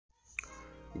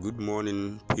Good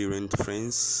morning, parent,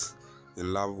 friends,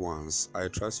 and loved ones. I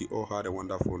trust you all had a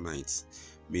wonderful night.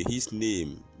 May His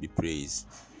name be praised.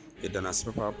 Yɛda n'ase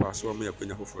papaapa so ɔma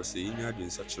yɛkwanya foforɔ sɛ yɛnya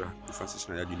adwensakra mfa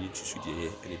nsekyerɛ na yɛadwene ntusu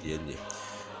deɛ ɛyɛ ne deɛ ɛnyɛ.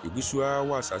 Yɛgu so ara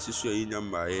wɔ asase so a yɛnya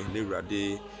mmaeɛ na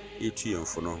Awurade ɛretu yɛn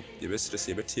fo no, yɛbɛsrɛ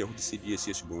sɛ yɛbɛte yɛn ho te sɛ dua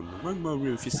si asubɔn no. Mamma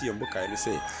werɛ mfi sɛ yɛn bokae ne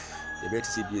sɛ yɛbɛte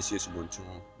sɛ dua si asubɔnten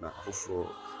ho na afoforɔ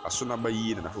aso naba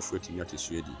yie na afoforɔ atumi ate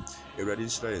so adi. Awurade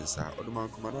nhyira yɛn saa. Ɔdom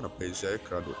ankoma na anɔpa yi nso ayɛ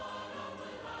krado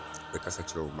bɛkasa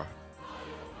kyerɛ wo mma.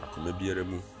 Akoma biara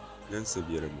mu, nyansa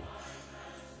biara mu,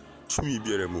 tumi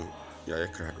biara mu,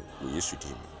 yɛayɛ krado wɔ Yesu din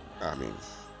mu. Amen.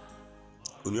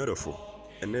 Onuadɔfo,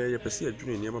 ɛnnɛ yɛpɛ sɛ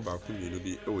yɛdwene nneɛma baako mmienu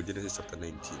bi wɔ Genesis chapter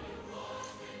 19.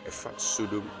 Ɛfa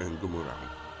Sodom and Gomorrah ho.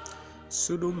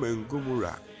 Sodom and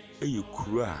Gomorrah ɛyɛ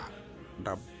kuro a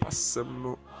n'abasɛm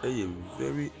no ɛyɛ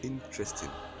very interesting,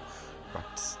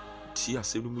 but tie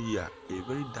asɛm no mu yi a ɛyɛ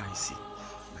very dicey.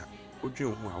 Na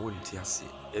wodwene ho a wonte ase.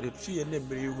 Yɛde to yɛ na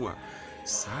mmere ho a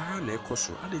saa na ɛkɔ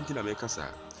so. Ade nti na mɛka saa.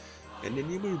 Ɛnɛ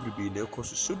nneɛma bebree na ɛkɔ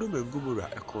so. Sodom and Gomorrah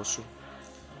ɛkɔ so.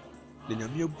 Na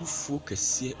Nyame abufuo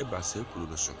kɛseɛ ɛba saa kuro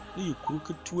no so. Ne yɛ kuro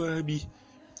ketewa bi.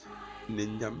 Na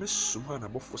Nyame soma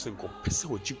n'abɔfoɔ sɛ nkɔpɛ sɛ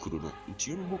wɔgye kuro no.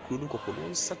 Nti yɛn bɔ kuro no kɔkɔ no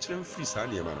nsakyerɛ mfiri saa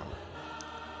nneɛma no ho.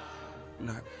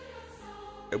 Na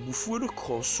abufuo no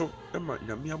kɔɔ so ɛma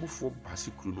Nyame abɔfoɔ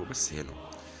baase kuro no ɔbɛsɛe no.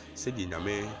 Sɛdeɛ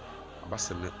Nyame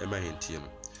abasɛm no ɛma yɛn tie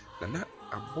no. Na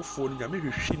abɔfoɔ no Nyame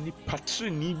hwehwɛ nipa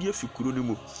trenee bi afi kuro no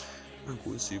mu. Na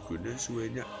nkɔ nsɛe kuro no nso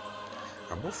wɔanya.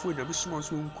 Abɔfoɔ Nyame soma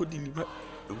nso wɔnkɔ deliver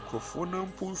nkurɔfoɔ na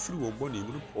mpo mfiri wɔn bɔne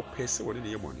mu no ɔpɛɛ sɛ wɔne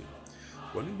ne yɛ bɔne.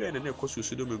 Bɔne bɛɛ na ɛkɔ so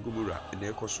Sodom and Gomorrah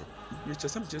na ɛkɔ so.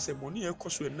 Yɛkyerɛ sɛ bɔne a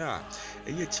ɛkɔ so na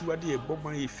ɛyɛ akyiwade ɛbɔ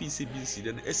ma yɛfii sɛ bi nsi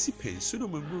dɛ no ɛsi pɛn.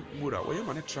 Sodom and Gomorrah wɔyɛ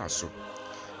ma ne tra so.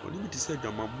 Bɔne bi te sɛ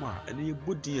adwamammɔ a ɛne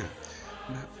yɛbɔ din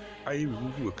a na ayɛ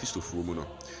huhu wɔ Kristofoɔ mu no.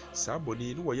 Saa bɔne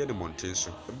yi no wɔyɛ ne mmɔnten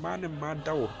so. Mmaa ne mmaa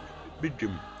da wɔ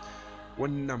bedwam.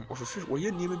 Wɔnam ɔfɛfɛ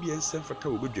wɔyɛ nneɛma bi a ɛnsɛ mfata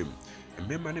wɔ bedwam.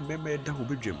 Mmarima ne mmarima ɛda wɔ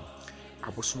bedwam.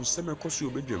 Abosomsɛm ɛkɔ so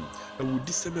wɔ bedwam.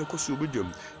 Awudisɛm ɛkɔ so wɔ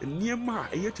bedwam. Nneɛma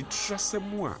a ɛyɛ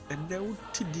titrasɛm a ɛnɛ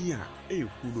wote din a ɛyɛ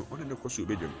hu no ɔne ne kɔ so wɔ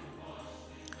bedwam.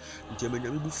 Nti ɛma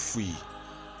Nyame bu fui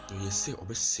na ɔyɛ sɛ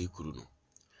ɔbɛsɛe kuro no.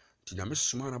 Nti Nyame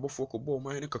soma n'abɔfoɔ kɔbɔɔ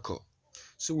ɔman no kɔkɔ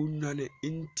sɛ wɔnwane.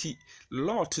 Nti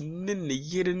Lot ne ne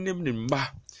yere ne ne mma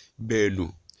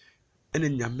baanu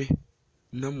ɛne Nyame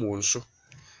nam wɔn so.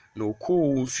 Na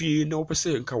ɔkɔɔ wɔn fie na wɔpɛ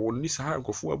sɛ nka wɔn ni saa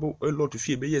nkɔfoɔ abɔ Lot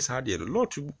fie bɛyɛ saa deɛ no.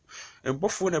 Lot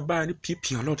mbɔfoɔ na baa ne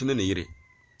piapia Lot ne ne yere.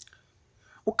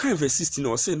 Wokan verse 16 na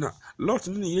ɔsɛ na Lot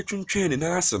ne ne yere twintwɛn ne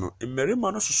nan ase no,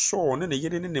 mmarima no sosɔɔ ne ne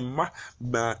yere ne ne mma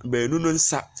baanu no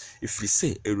nsa ɛfiri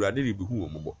sɛ Awurade rebehu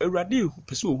wɔn mmɔbɔ. Awurade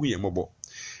pɛ sɛ ɔhu yɛn mmɔbɔ.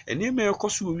 Nneɛma ɛkɔ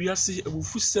so wɔ wiase,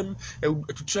 abufusɛm,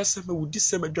 atuturasɛm,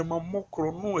 awudisɛm, adwamammɔ,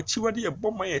 korɔno, akyiwade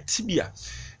ɛbɔ ma yɛ tibia.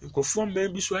 Nkurɔfoɔ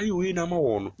mmaa bi so ayɛ wei na ama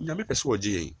wɔn no. Nyame pɛ sɛ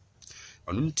ɔgye yɛn.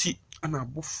 Ɔno nti ana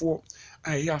abɔfoɔ a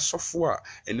ɛyɛ asɔfoɔ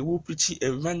a ɛne wɔpirikyi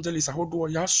evangelist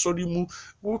ahodoɔ yɛ asɔre mu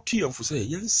wɔtu yɛn fo sɛ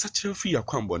yɛnsakyerɛ mfiri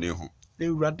akwammɔne ho. Na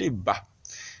Awurade ba.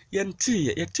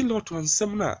 Yɛte Lot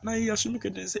ansɛm no a na yɛyɛ aso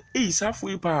mekɛden sɛ saa afo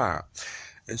yi paa.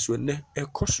 Nso ɛnɛ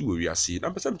ɛkɔ so wɔ wiase.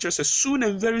 Na mpɛ sɛ mekyerɛ sɛ soon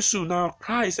and very soon now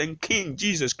Christ and King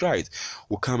Jesus Christ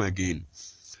will come again.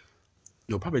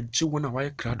 Na ɔba bɛgye wɔn a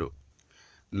wɔayɛ krado.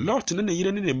 Lot ne ne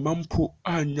yere ne ne mma mpo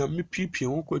a Nyame piapia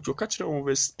wɔn kɔ akyi. Ɔka kyerɛ wɔn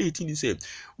verse 18 sɛ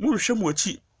monhwɛ mo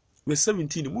akyi. Verse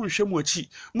 17 monhwɛ mo akyi.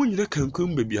 Monyina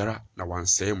kankan baabiara na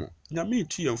wansɛe mo. Nyame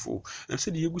tu yɛn fo. Na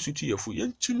sɛ de yɛgu so tu yɛn fo.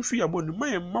 Yɛnkyi no firi abɔ no ma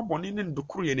yɛn mma bɔne ne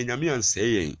ndokoro yɛn ne Nyame ansɛe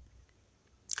yɛn.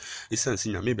 Ɛsiane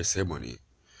sɛ Nyame bɛsɛe bɔne.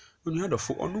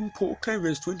 Onuadɔfo ɔno mpo kan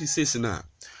verse 26 na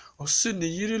ɔsɛ ne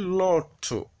yere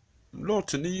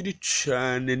Lot ne yere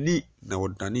twaa n'ani na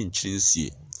wɔdane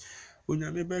nkyerɛnsie.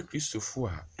 Onyame bɛ Kristofo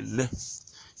a ɛnɛ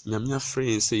Nyame afrɛ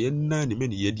yɛn sɛ yɛnna ne mɛ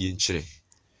ne yɛdie nkyerɛ.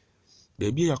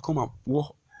 Baabi a yɛakɔma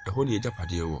wɔ ɛhɔ ne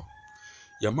yɛgyapadeɛ wɔ.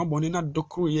 Yɛama bɔne na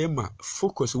dɔkoro yɛn ma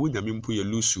focus wɔ Nyame mpo yɛ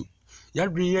lusu.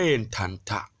 Yɛadwene yɛ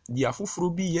ntanta. Deɛ afoforo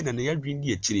bi yɛ na ne yɛadwene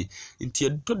di akyire. Nti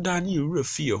ɛdɔ daa ne yɛwura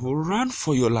fie ho. Run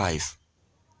for your life.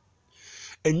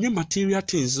 Enye material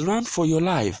things, run for your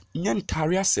life. Nye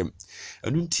ntare asem.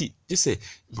 Enu nti je se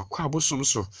makwa abosom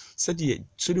so sɛdeɛ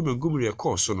Sodom and Gomorrah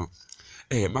kɔɔ so no.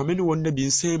 Mame ne wɔn da bi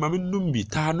nsɛn, mame nnum bi,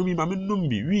 taa no mi, mame nnum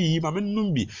bi, wii, mame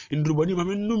nnum bi, ndurubɔni,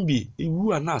 mame nnum bi,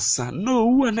 wu anasa. No,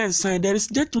 wu anasa, there is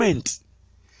judgment.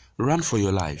 Run for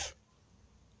your life.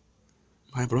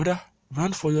 My brother,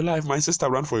 run for your life. My sister,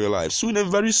 run for your life. Soon and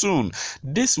very soon,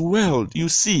 this world you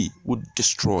see would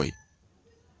destroy.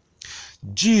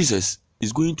 Jesus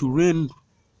is going to reign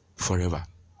forever.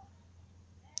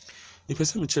 If I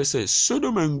say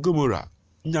Sodom and Gomorrah,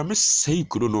 Nyame sɛe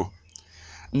kuro no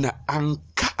na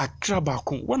anka akra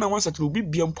baako wana wansa te obi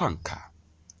bia mpo anka.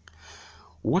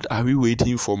 What are we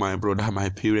waiting for, my brother, my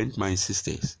parents, my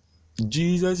sisters?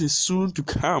 Jesus is soon to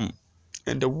come,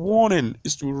 and the warning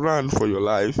is to run for your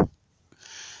life.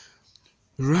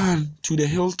 Run to the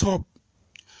hilltop.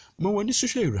 Ma wani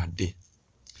sohwe Awurade.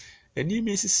 Eni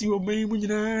me sisi oman mu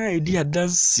nyina edi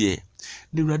adanse.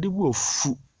 Ne Awurade bu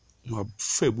ofu, na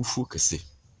fa ebufu kese.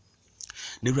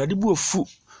 Ne Awurade bu ofu,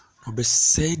 na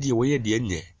obesɛ de wɔyɛ de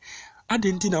enye.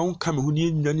 Adenti na wonka me ho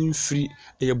ne nwane mfiri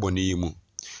eye bɔne yi mu.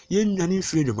 Yenwane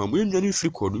mfiri dwamam, yenwane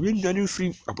mfiri kodo, yenwane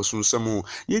mfiri aposonsam ho,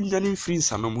 yenwane mfiri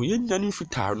nsanom ho, yenwane mfiri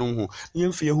taanom ho,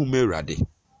 yemfi ye hu ma Awurade.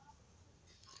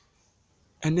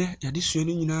 Ene yade sua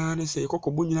ne nyina ne sɛ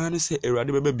yekɔkɔbɔ nyina ne sɛ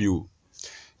Awurade bɛba bio.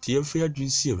 Ti yemfi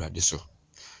adwinsi Awurade so.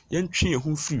 Yentwe ye hu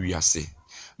mfiri wiase.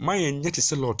 Ma yenye te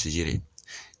sɛ Lot yere.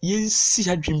 Yensi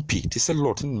adwimpi te sɛ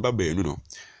Lot ne ba baanu no.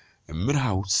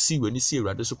 Mmra wo si wani si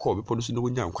Awurade so kɔ bepɔ no so na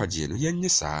wonya nkwagye no. Yenye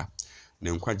saa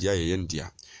na nkwagye aye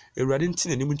yendia. Awurade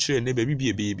ntina ne mu kyerɛ ne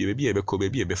baabi ebekɔ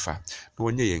baabi ebefa na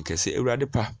wonye yen kɛse. Awurade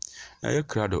pa na ye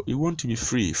krado. We want to be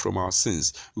free from our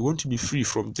sins. We want to be free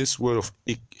from this world of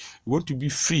ick. We want to be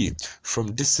free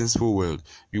from this sinful world.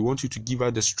 We want you to give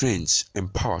us the strength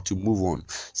and power to move on.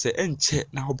 Say enche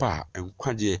na hoba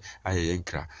nkwagye aye yen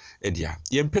kra edia.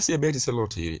 Yen pese be te se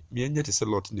Lot here. Me enye te se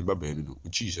Lot ne ba baanu no.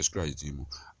 Jesus Christ name.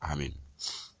 Amen.